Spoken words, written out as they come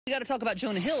We got to talk about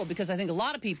Jonah Hill because I think a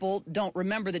lot of people don't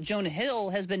remember that Jonah Hill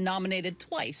has been nominated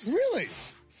twice. Really?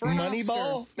 For an Moneyball,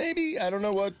 Oscar. maybe? I don't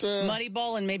know what...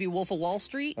 Moneyball and maybe Wolf of Wall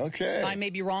Street. Okay. I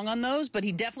may be wrong on those, but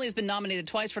he definitely has been nominated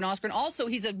twice for an Oscar. And also,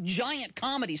 he's a giant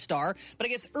comedy star. But I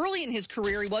guess early in his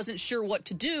career, he wasn't sure what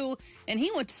to do. And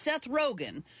he went to Seth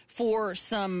Rogen for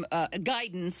some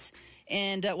guidance.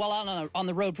 And while out on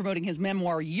the road promoting his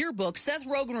memoir yearbook, Seth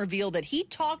Rogen revealed that he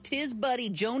talked his buddy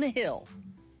Jonah Hill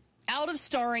out of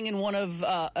starring in one of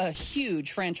a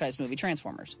huge franchise movie,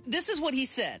 Transformers. This is what he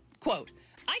said, quote,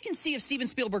 "I can see if Steven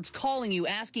Spielberg's calling you,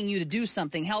 asking you to do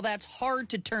something, how that's hard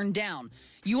to turn down.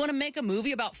 You want to make a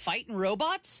movie about fighting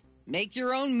robots? Make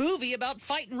your own movie about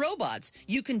fighting robots.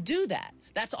 You can do that.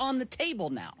 That's on the table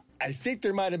now." I think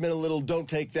there might have been a little don't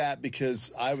take that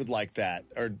because I would like that,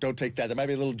 or don't take that. There might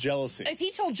be a little jealousy. If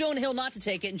he told Jonah Hill not to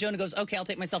take it and Jonah goes, okay, I'll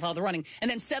take myself out of the running, and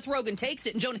then Seth Rogen takes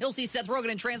it and Jonah Hill sees Seth Rogen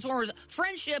in Transformers,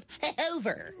 friendship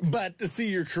over. But to see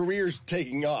your careers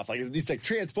taking off, like it's like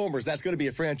Transformers, that's going to be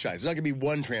a franchise. There's not going to be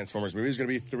one Transformers movie. There's going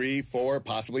to be 3, 4,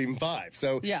 possibly even 5.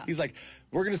 So yeah. He's like,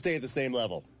 we're going to stay at the same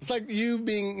level. It's like you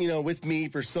being, with me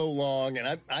for so long,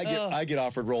 and I get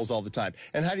offered roles all the time.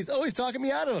 And Heidi's always talking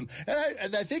me out of them.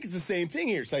 And I think it's the same thing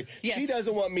here. It's like, yes. She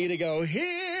doesn't want me to go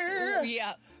here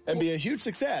and be a huge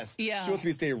success. Yeah. She wants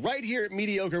me to stay right here at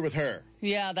mediocre with her.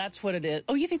 Yeah, that's what it is.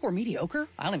 Oh, you think we're mediocre?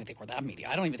 I don't even think we're that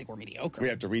mediocre. I don't even think we're mediocre. We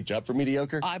have to reach up for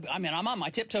mediocre? I mean, I'm on my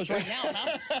tiptoes right now,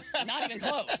 and I'm not even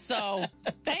close. So,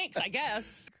 thanks, I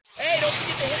guess. Hey, don't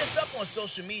forget to hit us up on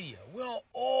social media. We're on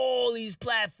all these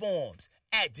platforms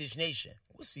at Dish Nation.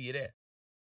 We'll see you there.